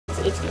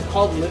it's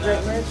called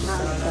LivRyte merch.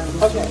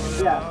 Okay,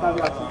 yeah,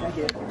 probably awesome. Thank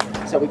you.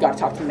 So we gotta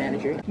talk to the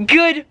manager.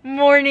 Good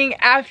morning,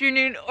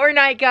 afternoon, or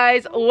night,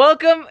 guys.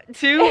 Welcome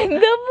to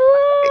the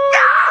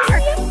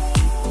vlog.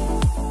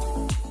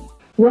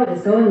 What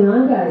is going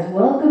on, guys?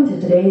 Welcome to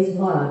today's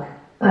vlog.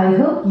 I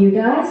hope you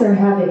guys are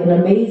having an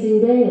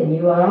amazing day and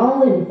you are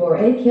all in for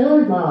a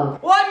killer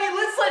vlog. Well, I mean,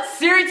 let's let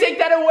Siri take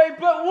that away,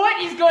 but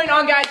what is going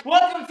on, guys?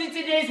 Welcome to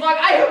today's vlog.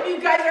 I hope you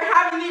guys are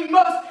having the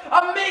most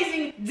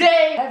amazing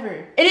day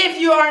ever. And if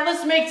you are,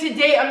 let's make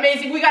today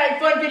amazing. We got a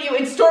fun video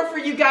in store for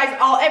you guys,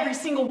 every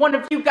single one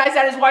of you guys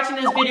that is watching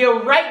this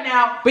video right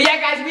now. But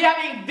yeah, guys, we have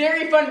a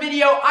very fun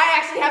video. I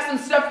actually have some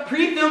stuff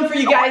pre-filmed for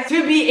you guys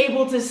to be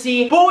able to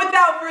see. But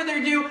without further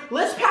ado,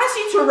 let's pass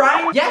you to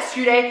Ryan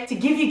yesterday to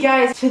give you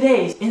guys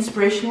today's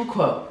inspirational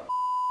quote.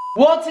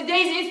 Well,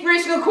 today's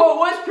inspirational quote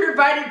was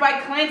provided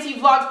by Clancy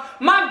Vlogs.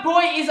 My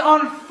boy is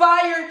on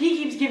fire. He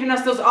keeps giving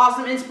us those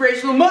awesome,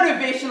 inspirational,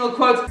 motivational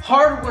quotes.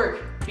 Hard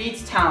work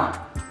beats talent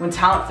when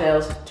talent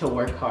fails to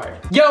work hard.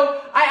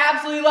 Yo, I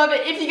absolutely love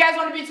it. If you guys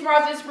want to be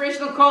tomorrow's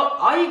inspirational quote,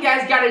 all you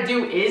guys gotta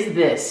do is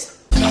this.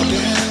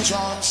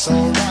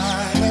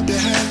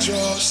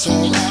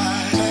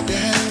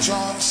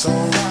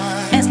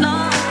 As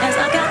long as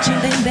I got you,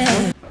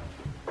 baby.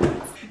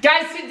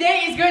 Guys,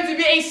 today is going to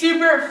be a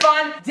super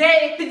fun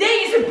day. Today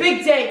is a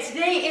big day.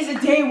 Today is a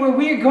day where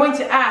we are going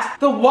to ask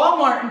the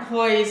Walmart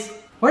employees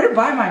where to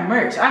buy my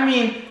merch. I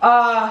mean,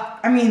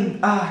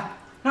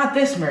 not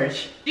this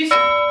merch. Do you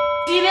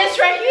see this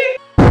right here?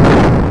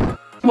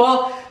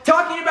 Well,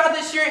 talking about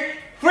this shirt,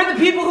 for the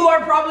people who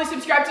are probably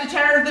subscribed to the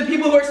channel, or the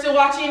people who are still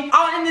watching,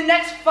 in the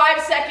next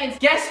 5 seconds,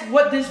 guess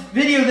what this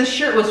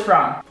shirt was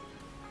from?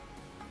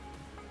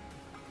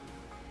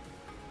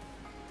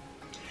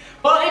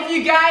 Well, if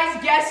you guys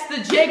guessed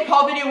the Jake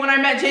Paul video when I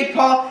met Jake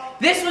Paul,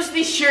 this was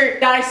the shirt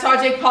that I saw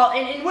Jake Paul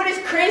in. And what is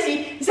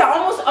crazy is that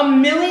almost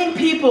 1 million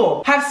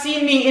people have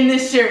seen me in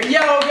this shirt. Yo,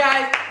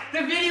 guys,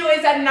 the video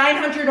is at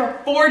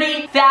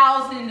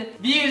 940,000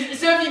 views.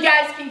 So if you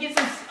guys can get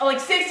some,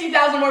 like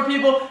 60,000 more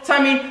people, so I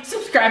mean,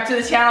 subscribe to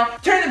this channel,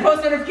 turn the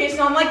post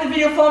notification on, like the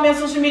video, follow me on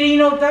social media, you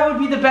know, that would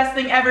be the best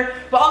thing ever.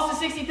 But also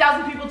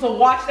 60,000 people to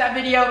watch that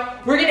video.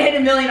 We're gonna hit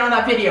 1 million on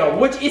that video,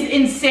 which is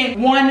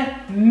insane. 1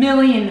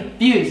 million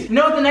views. You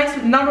know what the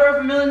next number of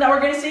 1 million that we're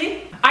gonna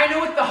see? I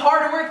know with the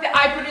hard work that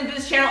I put into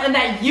this channel and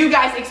that you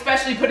guys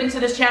especially put into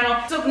this channel,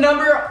 so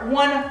number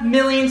 1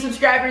 million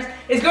subscribers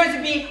is going to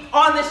be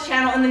on this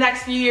channel in the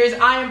next few years.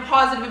 I am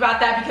positive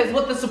about that because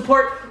with the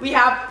support we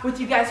have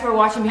with you guys who are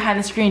watching behind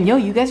the screen, yo,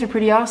 you guys are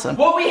pretty awesome.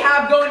 What we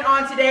have going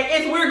on today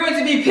is we're going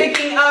to be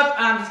picking up,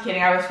 I'm just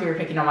kidding, I wish we were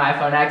picking up my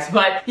iPhone X,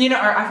 but you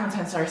know, or iPhone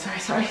 10, sorry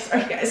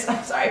guys,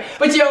 I'm sorry.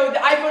 But yo, the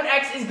iPhone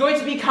X is going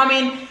to be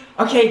coming.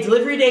 Okay,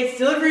 delivery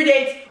dates.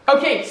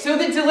 Okay, so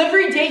the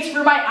delivery dates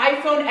for my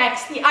iPhone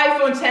X, the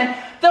iPhone 10,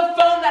 the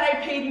phone that I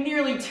paid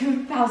nearly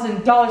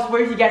 $2,000 for.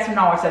 If you guys have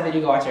not watched that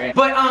video, go watch it.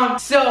 But,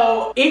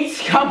 so it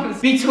comes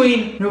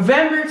between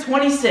November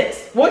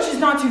 26th, which is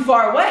not too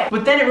far away,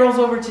 but then it rolls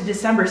over to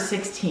December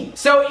 16th.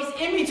 So it's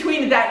in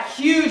between that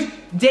huge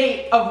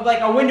date of like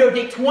a window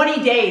date,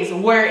 20 days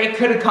where it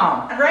could have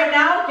come. Right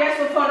now, guess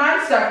what phone I'm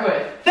stuck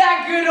with?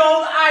 That good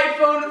old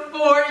iPhone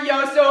 4,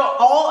 yo. So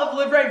all of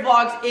LivRyte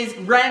Vlogs is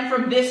ran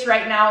from this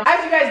right now.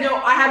 As you guys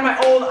know, I had my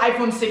old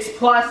iPhone 6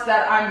 Plus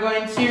that I'm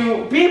going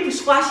to be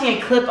flashing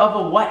a clip of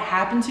what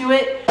happened to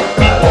it.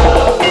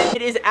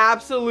 It is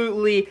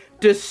absolutely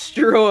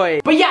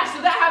destroyed. But yeah,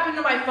 so that happened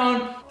to my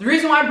phone. The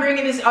reason why I'm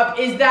bringing this up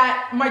is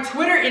that my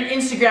Twitter and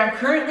Instagram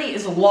currently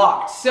is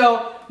locked.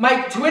 So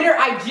my Twitter,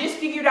 I just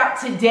figured out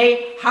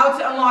today how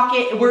to unlock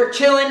it. We're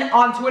chilling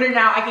on Twitter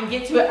now. I can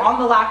get to it on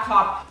the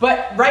laptop.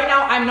 But right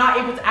now, I'm not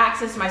able to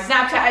access my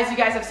Snapchat. As you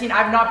guys have seen,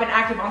 I've not been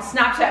active on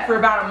Snapchat for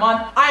about a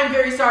month. I am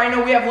very sorry. I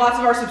know we have lots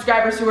of our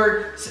subscribers who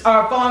are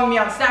following me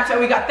on Snapchat.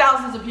 We got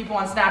thousands of people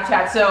on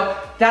Snapchat. So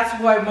that's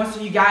why most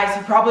of you guys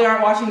who probably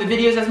aren't watching the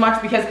videos as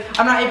much because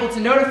I'm not able to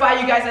notify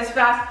you guys as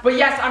fast. But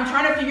yes, I'm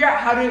trying to figure out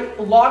how to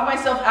log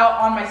myself out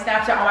on my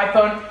Snapchat on my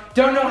phone.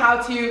 Don't know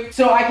how to,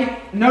 so I can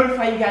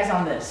notify you guys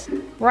on this.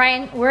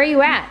 Ryan, where are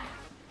you at?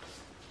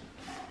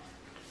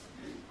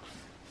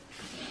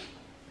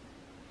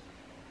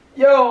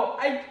 Yo,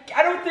 I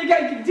don't think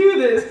I can do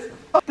this.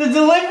 The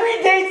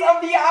delivery dates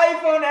of the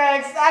iPhone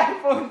X,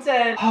 iPhone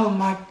 10. Oh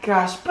my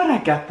gosh, but I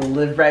got the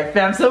LivRyte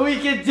fam, so we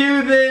can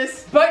do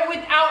this. But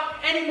without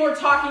any more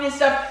talking and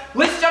stuff,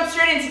 let's jump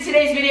straight into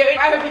today's video.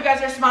 I hope you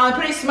guys are smiling.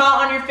 Put a smile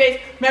on your face.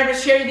 Remember to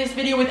share this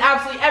video with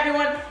absolutely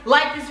everyone.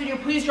 Like this video.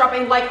 Please drop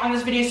a like on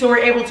this video so we're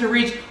able to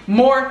reach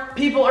more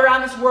people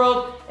around this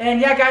world. And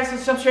yeah, guys,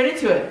 let's jump straight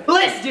into it.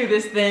 Let's do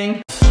this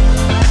thing.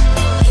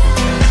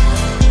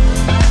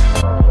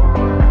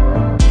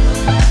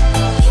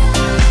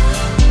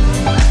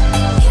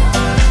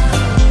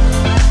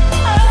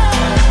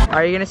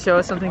 Are you gonna show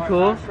us something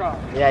cool?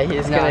 Yeah,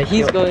 he's gonna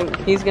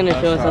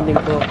show us something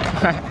cool.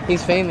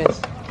 He's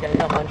famous. Getting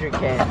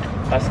 100K.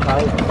 That's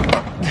tight.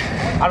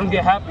 I don't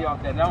get happy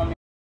off that. That don't mean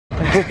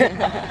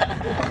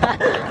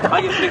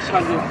I get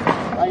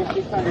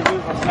 600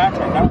 views on Snapchat.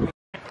 That don't mean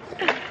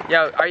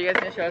Yo, are you guys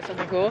gonna show us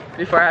something cool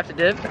before I have to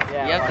dip?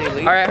 Yeah. You have to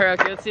leave. All right,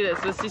 okay, let's see this.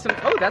 Let's see some.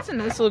 Oh, that's a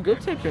nice little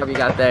group picture we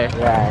got there.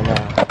 Yeah, I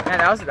know.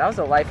 Man, that was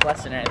a life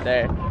lesson right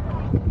there.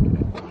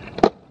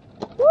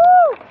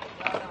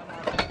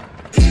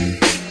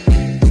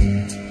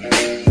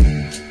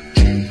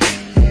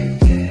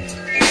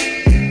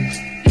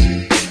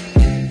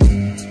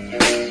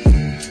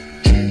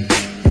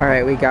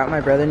 Alright, we got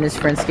my brother and his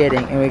friend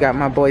skating, and we got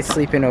my boy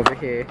sleeping over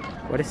here.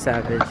 What a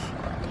savage.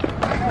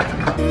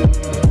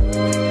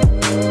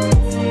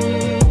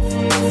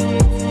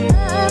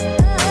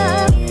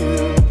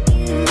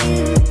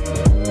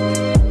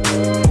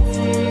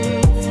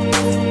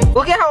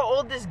 Look at how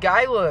old this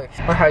guy looks.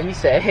 Or how you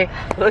say,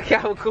 look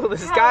how cool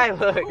this guy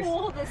looks. How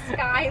cool the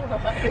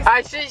sky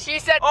looks. She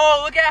said,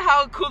 oh, look at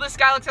how cool this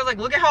guy looks. I was like,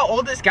 look at how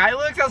old this guy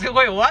looks. I was like,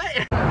 wait,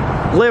 what?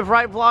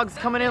 LivRyte Vlogs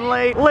coming in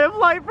late.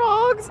 LivRyte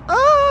Vlogs.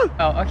 Ah!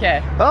 Oh,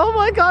 okay. Oh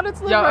my God, it's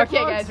LivRyte okay,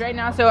 Vlogs. guys, right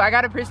now, so I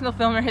got a personal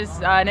filmer. His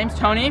name's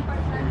Tony,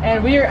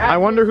 and we are. I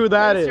wonder who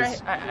that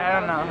is. I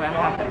don't know,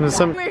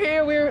 man. We're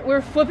here.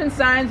 We're flipping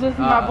signs with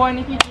my boy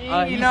Nikki G.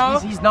 You know,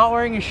 he's not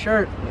wearing a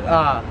shirt.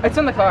 it's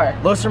in the car.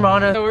 Los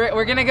Hermanos. So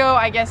we're gonna go,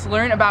 I guess,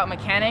 learn about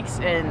mechanics,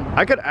 and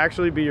I could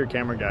actually be your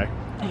camera guy.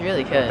 you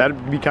really could.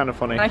 That'd be kind of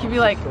funny. And I could be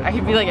like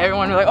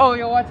everyone be like, oh,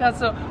 yo, watch that.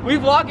 So we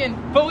vlogging,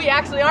 but we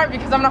actually aren't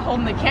because I'm not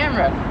holding the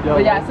camera.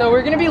 But yeah, so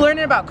we're gonna be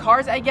learning about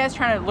cars, I guess,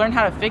 trying to learn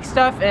how to fix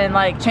stuff and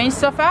like change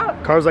stuff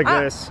out. Cars like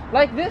this.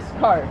 Like this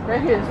car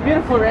right here, this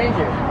beautiful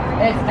Ranger.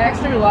 And it's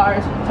extra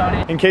large,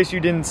 Tony. In case you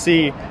didn't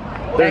see,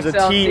 there's a T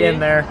XLC. in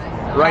there,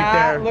 right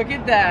there. Look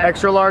at that.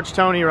 Extra large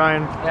Tony,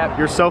 Ryan. Yep.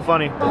 You're so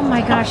funny. Oh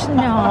my gosh,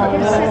 no.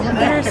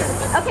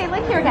 Okay,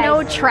 look here, guys.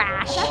 No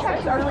trash. That's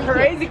actually really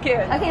Crazy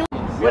kid. Okay.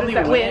 What is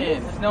that?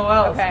 Wind. No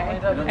else. Okay.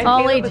 And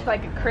Caleb, it's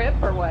like a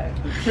crib or what?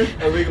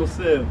 Illegal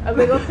sieve. A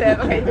little tip.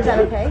 Okay. is that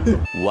okay?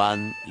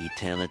 One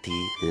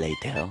eternity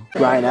later.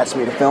 Ryan asked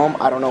me to film.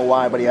 I don't know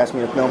why, but he asked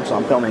me to film, so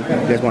I'm filming. You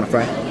guys want to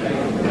fry?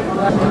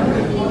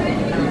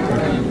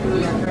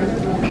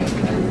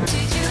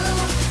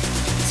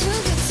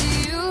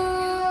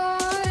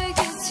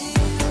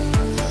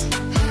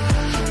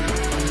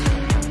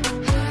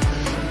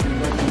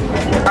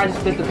 I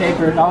just bit the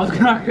paper. That was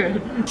not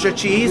good. Extra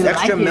cheese,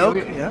 extra milk,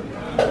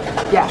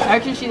 Yeah,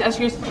 extra cheese,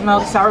 extra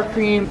milk, sour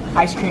cream,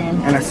 ice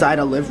cream. and a side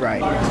of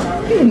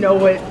LivRyte. You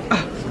know it.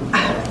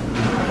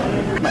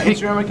 My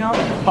Instagram account,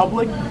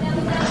 public.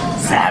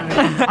 Savage.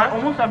 I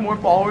almost have more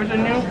followers than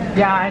you.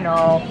 Yeah, I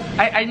know.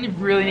 I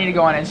really need to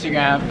go on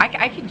Instagram.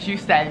 I could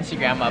juice that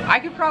Instagram up. I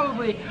could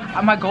probably,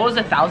 my goal is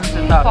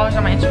 1,000 followers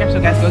on my Instagram,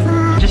 so guys,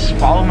 go just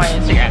follow my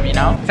Instagram, you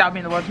know? That would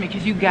mean the world to me,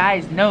 because you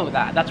guys know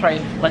that. That's why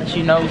I let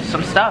you know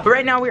some stuff. But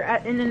right now, we're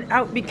at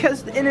In-N-Out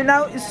because the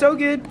In-N-Out is so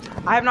good.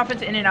 I have not been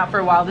to In-N-Out for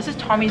a while. This is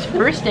Tommy's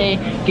first day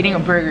getting a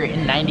burger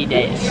in 90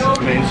 days.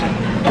 Amazing.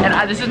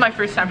 And this is my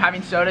first time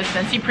having soda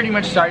since he pretty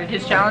much started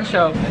his challenge,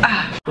 so.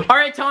 All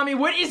right, Tommy,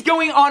 what is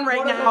going on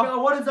right now?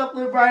 What is up,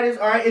 LivRyte?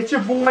 Alright, it's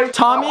your boy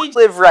Tommy.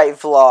 LivRyte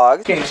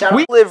Vlogs. Okay, shout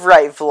out.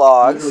 LivRyte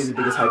Vlogs. Literally the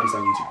biggest hypebeast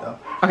on YouTube, though.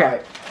 Okay.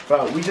 Alright,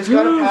 bro, we just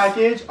got a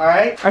package,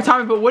 alright? All right,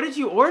 Tommy, but what did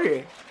you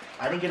order?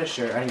 I didn't get a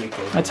shirt, I didn't get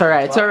clothes. That's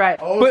alright, it's alright.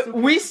 Oh, but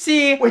Supreme. we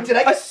see Wait, did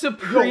I get a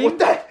Supreme, Yo, what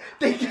the?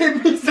 They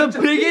gave me the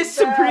biggest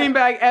Supreme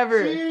bag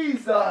ever.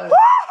 Jesus.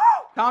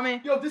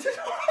 Tommy. Yo, this is.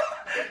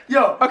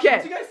 Yo. Okay.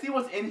 Once you guys see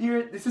what's in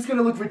here, this is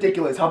gonna look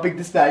ridiculous. How big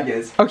this bag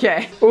is.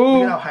 Okay. You Ooh.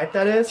 know how hype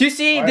that is? Do you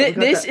see? Alright,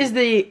 This is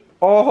the. This is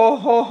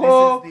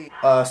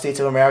the States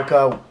of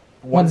America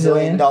 $1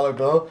 zillion. zillion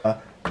bill.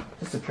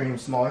 The Supreme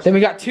smaller. Then we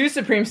got 2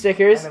 Supreme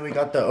stickers. And then we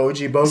got the OG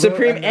BOGO.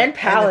 Supreme and the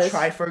Palos.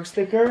 Tri-Ferg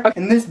sticker.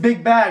 And this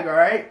big bag,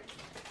 alright?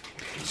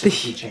 It's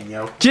just a chain,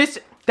 yo. Just,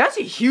 that's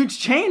a huge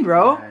chain,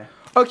 bro. Yeah.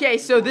 Okay,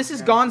 so this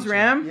is Gon's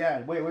RAM.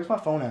 Yeah, wait, where's my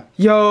phone at?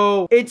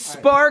 Yo, it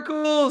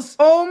sparkles.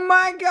 Oh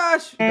my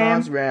gosh.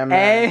 Gon's RAM,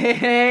 man.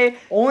 Hey.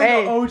 Only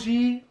Hey. the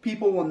OG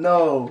people will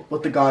know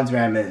what the Gon's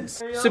RAM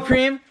is.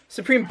 Supreme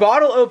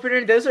bottle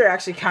opener. Those are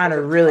actually kind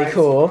of really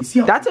cool.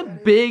 That's a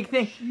big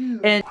thing.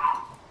 And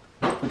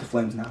With the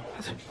flames now.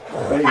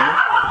 Ready?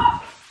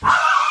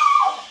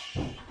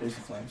 There's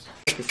the flames.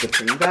 The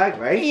Supreme bag,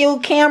 right? yo,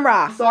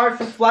 camera. Sorry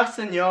for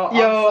flexing, yo.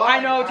 Yo, I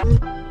know.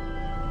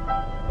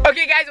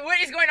 Okay, guys, what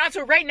is going on?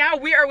 So right now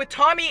we are with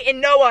Tommy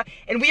and Noah,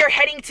 and we are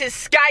heading to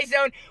Sky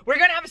Zone. We're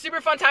gonna have a super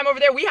fun time over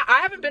there.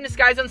 I haven't been to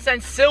Sky Zone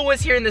since Sil was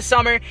here in the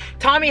summer.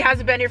 Tommy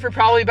hasn't been here for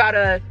probably about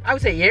I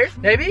would say a year,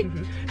 maybe.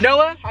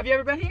 Noah, have you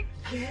ever been here?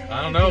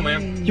 I don't know,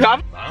 man. You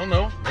have? I don't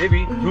know.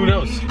 Maybe. Who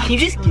knows? Can you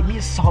just give me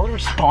a solid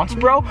response,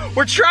 bro?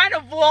 We're trying to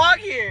vlog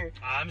here.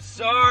 I'm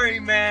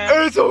sorry, man.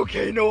 It's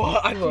okay,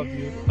 Noah. I love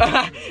you.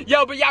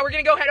 Yo, but yeah, we're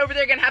gonna go head over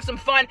there, gonna have some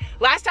fun.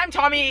 Last time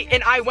Tommy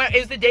and I went, it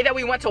was the day that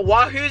we went to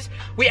Wahoo's.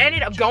 We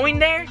ended up going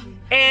there,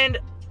 and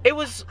it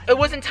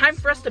wasn't time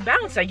for us to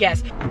bounce, I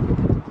guess.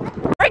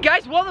 Alright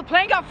guys, well the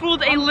plane got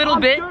fooled a little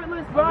bit.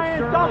 Brian,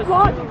 stop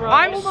vlogging, bro.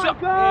 I'm so.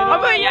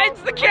 Oh my God,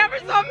 it's the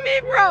camera's on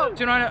me, bro. Do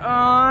you know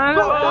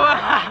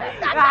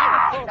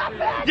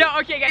Yeah,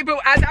 okay, guys. But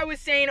as I was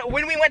saying,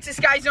 when we went to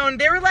Sky Zone,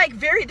 they were like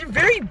they're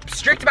very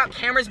strict about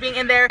cameras being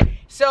in there.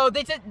 So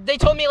they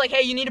told me like,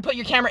 hey, you need to put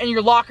your camera in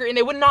your locker, and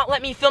they would not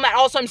let me film at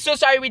all. So I'm so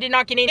sorry we did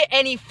not get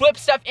any flip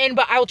stuff in,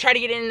 but I will try to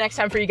get in next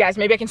time for you guys.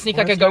 Maybe I can sneak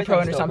like a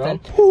GoPro in or something.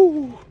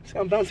 Ooh,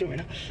 I'm bouncing right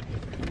now.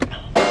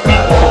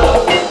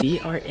 We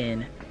are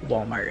in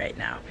Walmart right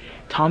now.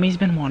 Tommy's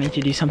been wanting to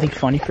do something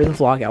funny for the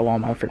vlog at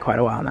Walmart for quite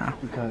a while now.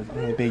 Because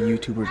only big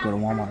YouTubers go to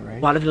Walmart, right?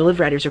 A lot of the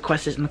LivRyters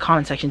requested in the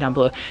comment section down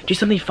below, do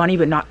something funny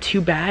but not too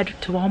bad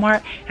to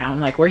Walmart. And I'm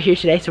like, we're here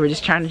today, so we're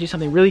just trying to do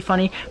something really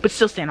funny, but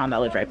still stand on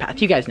that LivRyte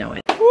path. You guys know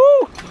it.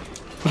 Woo!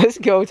 Let's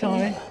go,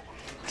 Tommy.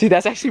 Dude,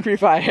 that's actually pretty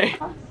fire.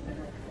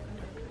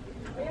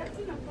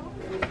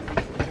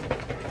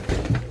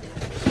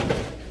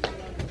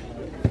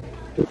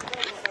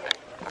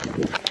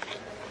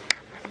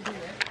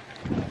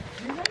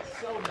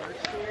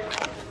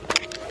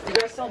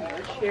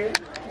 Here.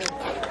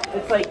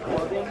 It's like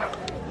clothing.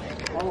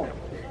 Oh.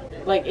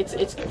 Like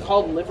it's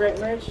called LivRyte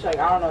merch. Like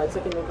I don't know, it's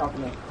like a new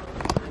company.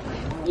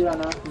 You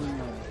don't know?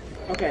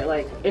 Okay,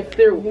 like if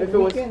it was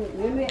okay,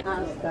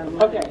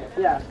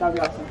 yeah, that'd be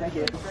awesome, thank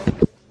you.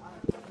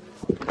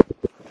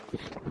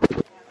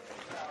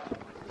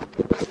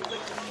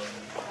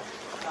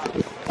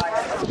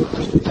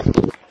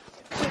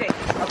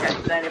 Okay,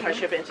 then if I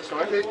ship it into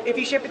store? If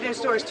you ship it in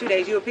store, it's 2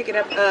 days. You will pick it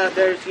up.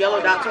 There's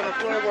yellow dots on the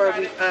floor where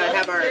we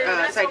have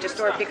our site to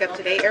store pick up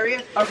today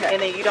area. Okay.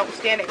 And then you don't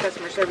stand at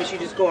customer service. You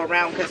just go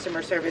around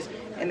customer service,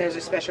 and there's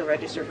a special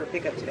register for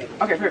pickup today.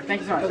 Okay, perfect.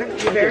 Thank you so much.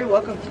 Okay. You're very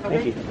welcome. Thank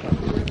Okay. you.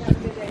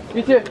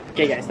 You too.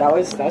 Okay, guys, that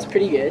was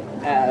pretty good.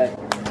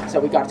 So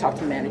we got to talk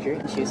to the manager,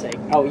 and she was like,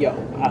 "Oh, yo,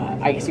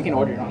 I guess you can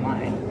order it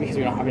online because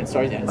we don't have it in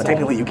stores yet." But so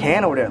technically, you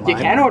can order it online. You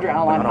can order it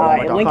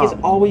online. Link is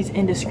always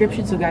in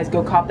description, so guys,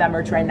 go cop that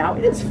merch right now.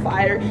 It is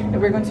fire,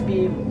 and we're going to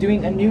be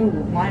doing a new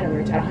line of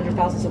merch at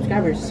 100,000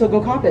 subscribers. So go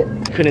cop it.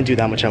 Couldn't do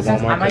that much at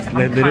Walmart.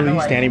 They're literally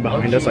standing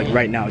behind us, like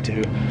right now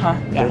too. Huh?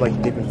 They're like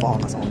they've been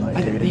following us all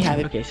night.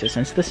 Yeah. Okay, so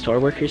since the store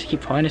workers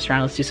keep following us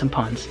around, let's do some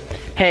puns.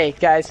 Hey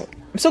guys,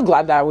 I'm so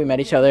glad that we met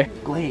each other.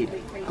 Glade.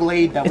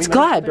 It's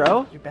Glad,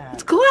 bro.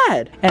 It's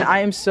Glad. And I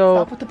am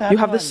so. You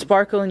have the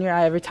sparkle in your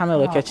eye every time I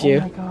look at you.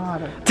 Oh my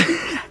god.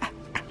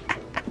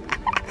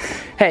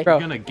 Hey, bro.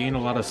 You're gonna gain a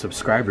lot of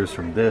subscribers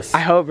from this. I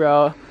hope,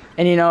 bro.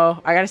 And you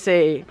know, I gotta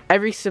say,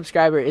 every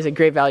subscriber is a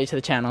great value to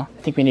the channel.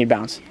 I think we need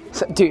bounce.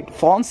 So, dude,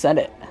 fall and send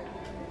it.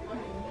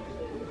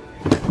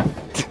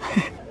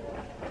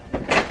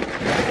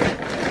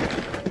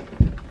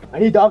 I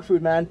need dog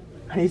food, man.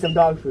 I need some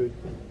dog food.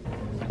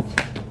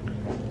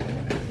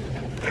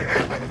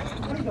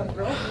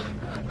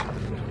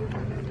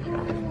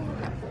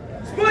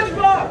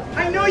 SpongeBob,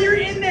 I know you're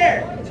in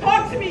there.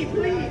 Talk to me,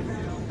 please.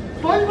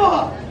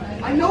 SpongeBob,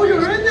 I know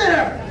you're in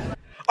there.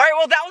 All right,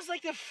 well, that was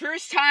like the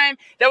first time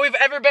that we've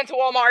ever been to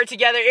Walmart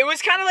together. It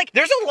was kind of like,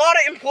 there's a lot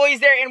of employees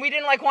there, and we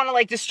didn't like want to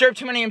like disturb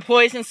too many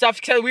employees and stuff,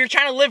 because we were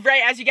trying to live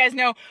right, as you guys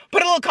know,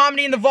 put a little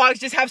comedy in the vlogs,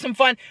 just have some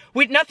fun.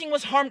 Nothing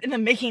was harmed in the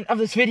making of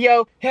this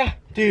video. Yeah.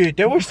 Dude,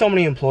 there were so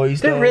many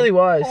employees there. There really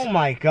was. Oh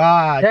my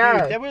god.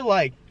 Yeah. Dude, they were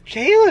like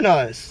jailing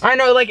us. I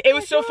know, like, it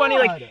was so funny,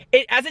 like,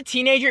 as a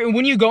teenager,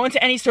 when you go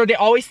into any store, they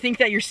always think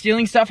that you're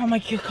stealing stuff. I'm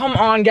like, come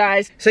on,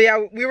 guys. So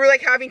yeah, we were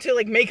like having to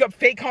like make up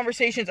fake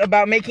conversations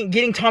about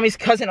getting Tommy's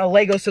cousin a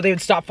Lego so they would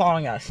stop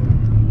following us.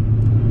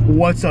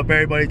 What's up,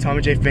 everybody?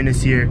 Tommy J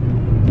Fitness here.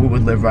 We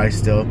would LivRyte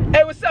still.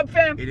 Hey, what's up,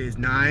 fam? It is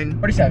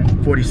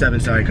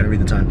 9:47. Sorry, I couldn't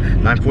read the time.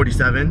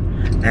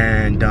 9:47,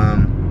 and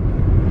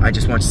I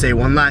just want to say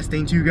one last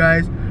thing to you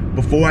guys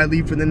before I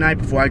leave for the night,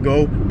 before I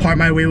go part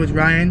my way with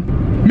Ryan.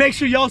 Make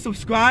sure y'all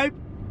subscribe,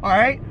 all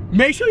right?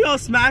 Make sure y'all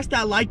smash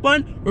that like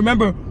button.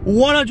 Remember,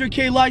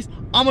 100K likes,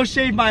 I'm gonna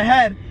shave my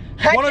head.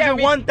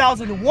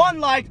 101,001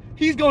 likes,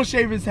 he's gonna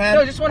shave his head.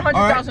 No, just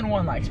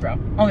 100,001 likes, bro.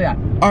 Only that.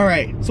 All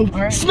right, so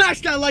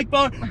smash that like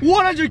button.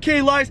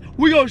 100K likes,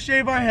 we gonna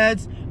shave our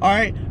heads, all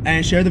right?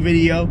 And share the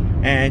video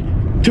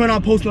and turn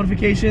on post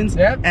notifications.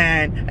 Yep.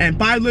 And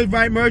buy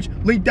LivRyte merch,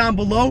 link down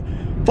below.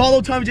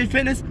 Follow Tommy J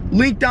Fitness,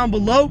 link down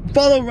below.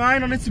 Follow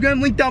Ryan on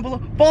Instagram, link down below.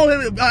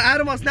 Follow him,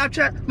 Adam on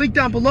Snapchat, link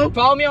down below.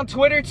 Follow me on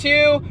Twitter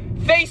too,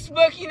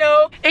 Facebook, you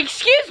know.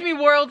 Excuse me,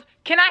 world.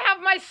 Can I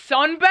have my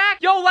son back?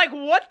 Yo, like,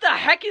 what the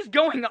heck is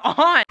going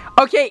on?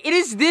 Okay, it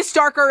is this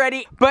dark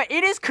already, but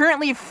it is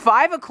currently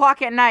 5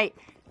 o'clock at night,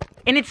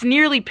 and it's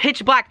nearly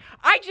pitch black.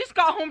 I just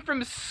got home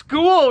from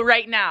school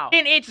right now,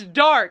 and it's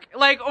dark.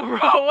 Like,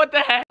 bro, what the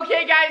heck?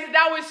 Okay, guys,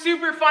 that was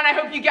super fun. I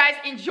hope you guys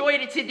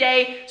enjoyed it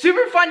today.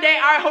 Super fun day.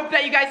 I hope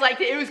that you guys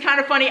liked it. It was kind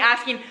of funny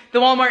asking the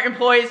Walmart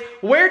employees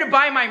where to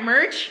buy my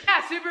merch.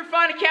 Yeah, super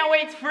fun. I can't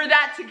wait for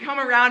that to come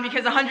around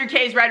because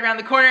 100K is right around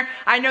the corner.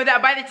 I know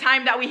that by the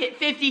time that we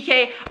hit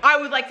 50K, I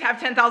would like to have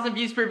 10,000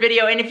 views per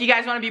video, and if you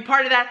guys want to be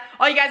part of that,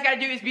 all you guys got to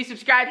do is be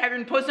subscribed, have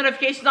your post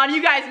notifications on.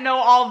 You guys know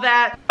all of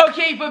that.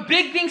 Okay, but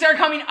big things are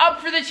coming up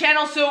for the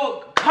channel, so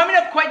coming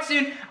up quite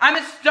soon, I'm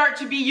gonna start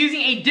to be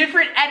using a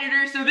different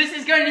editor, so this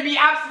is going to be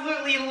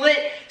absolutely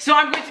lit. So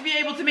I'm going to be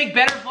able to make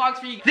better vlogs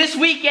for you. This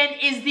weekend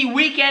is the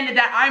weekend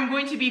that I'm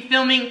going to be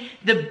filming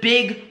the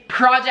big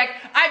project.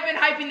 I've been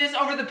hyping this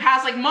over the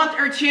past like month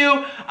or two.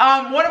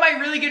 One of my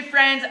really good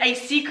friends, a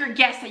secret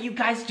guest that you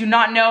guys do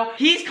not know,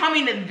 he's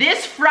coming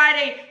this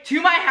Friday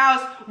to my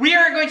house. We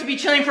are going to be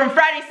chilling from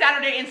Friday,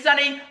 Saturday, and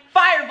Sunday.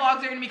 Fire vlogs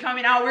are going to be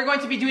coming out. We're going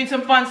to be doing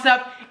some fun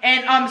stuff.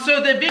 And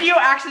so the video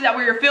actually that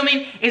we were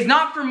filming is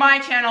not for my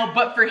channel,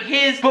 but for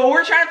his. But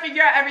we're trying to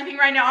figure out everything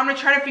right now. I'm going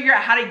to try to figure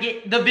out how to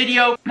get the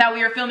video that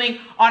we are filming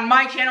on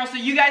my channel, so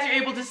you guys are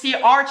able to see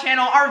our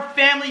channel, our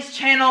family's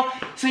channel.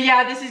 So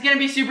yeah, this is going to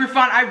be super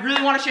fun. I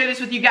really want to share this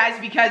with you guys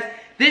because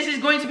this is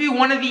going to be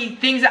one of the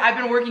things that I've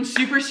been working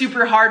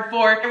super hard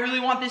for. I really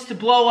want this to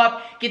blow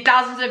up, get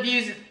thousands of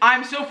views.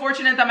 I'm so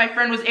fortunate that my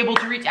friend was able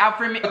to reach out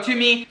to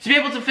me to be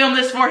able to film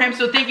this for him,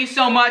 so thank you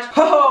so much.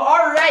 Oh,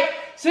 alright.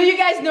 So you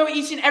guys know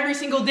each and every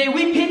single day,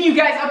 we pin you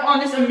guys up on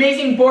this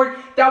amazing board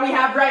that we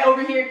have right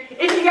over here.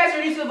 If you guys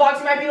are new to the vlogs,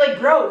 you might be like,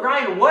 bro,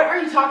 Ryan, what are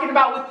you talking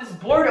about with this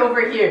board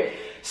over here?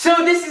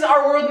 So this is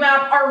our world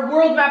map where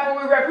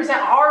we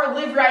represent our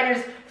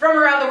LivRyters from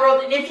around the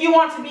world. And if you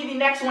want to be the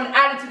next one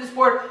added to this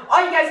board,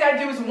 all you guys gotta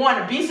do is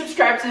 1, be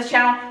subscribed to this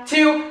channel,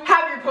 2,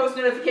 have your post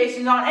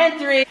notifications on, and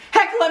 3,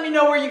 heck, let me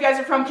know where you guys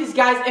are from, because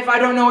guys, if I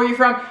don't know where you're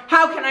from,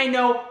 how can I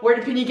know where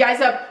to pin you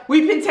guys up?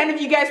 We pin 10 of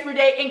you guys per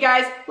day, and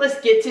guys, let's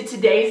get to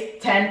today's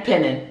 10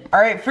 pinning.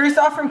 Alright, first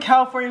off from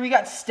California, we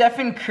got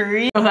Stephen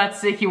Curry. Oh, that's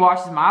sick, he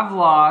watches my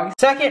vlogs.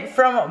 Second,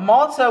 from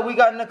Malta, we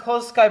got Nicole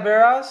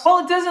Skyberos.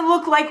 Well, it doesn't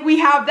look like we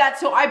have that,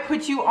 so I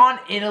put you on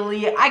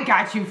Italy. I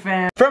got you,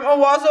 fam. From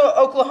Owasso,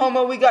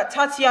 Oklahoma, we got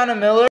Tatiana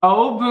Miller.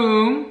 Oh,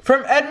 boom.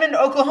 From Edmond,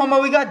 Oklahoma,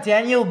 we got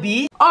Daniel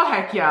B. Oh,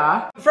 heck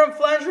yeah. From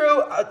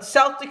Flandreau,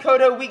 South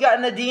Dakota, we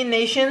got Nadine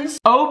Nations.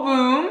 Oh,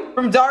 boom.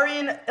 From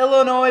Darien,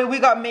 Illinois, we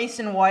got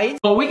Mason White.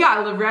 Oh, we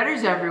got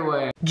LivRyters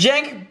everywhere.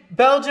 Genk,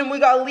 Belgium, we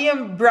got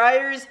Liam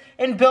Briers.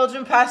 In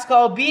Belgium,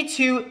 Pascal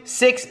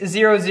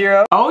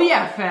B2600. Oh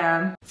yeah,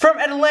 fam. From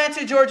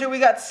Atlanta, Georgia, we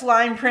got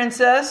Slime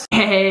Princess.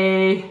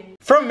 Hey.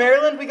 From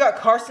Maryland, we got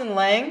Carson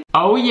Lang.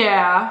 Oh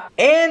yeah.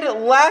 And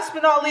last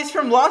but not least,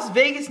 from Las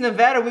Vegas,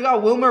 Nevada, we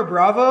got Wilmer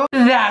Bravo.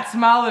 That's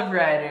my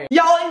LivRyter.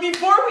 Y'all, and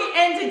before we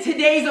end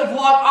today's vlog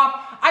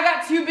off, I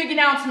got 2 big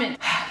announcements.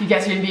 You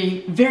guys are gonna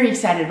be very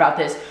excited about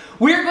this.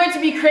 We're going to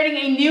be creating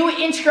a new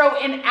intro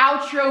and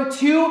outro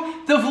to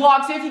the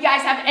vlog. So if you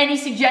guys have any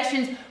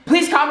suggestions,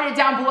 please comment it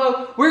down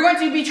below. We're going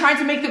to be trying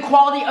to make the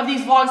quality of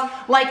these vlogs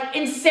like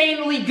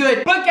insanely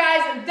good. But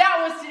guys, that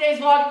was today's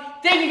vlog.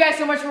 Thank you guys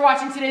so much for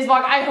watching today's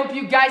vlog. I hope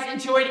you guys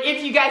enjoyed.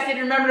 If you guys did,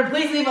 remember to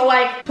please leave a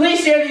like.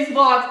 Please share these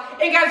vlogs.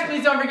 And guys,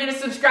 please don't forget to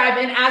subscribe.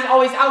 And as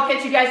always, I'll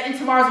catch you guys in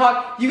tomorrow's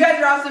vlog. You guys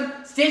are awesome.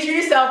 Stay true to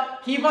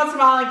yourself. Keep on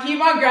smiling.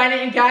 Keep on grinding.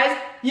 And guys,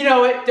 you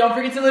know it. Don't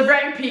forget to live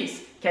right in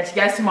peace. Catch you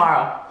guys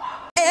tomorrow.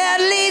 At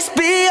least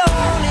be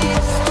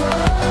honest.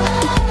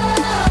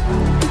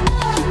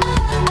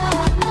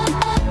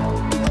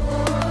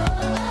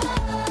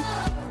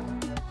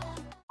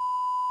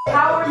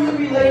 How are you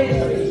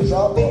related?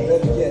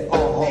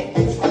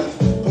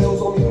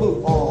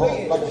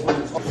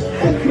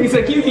 He's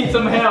like, you need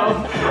some help.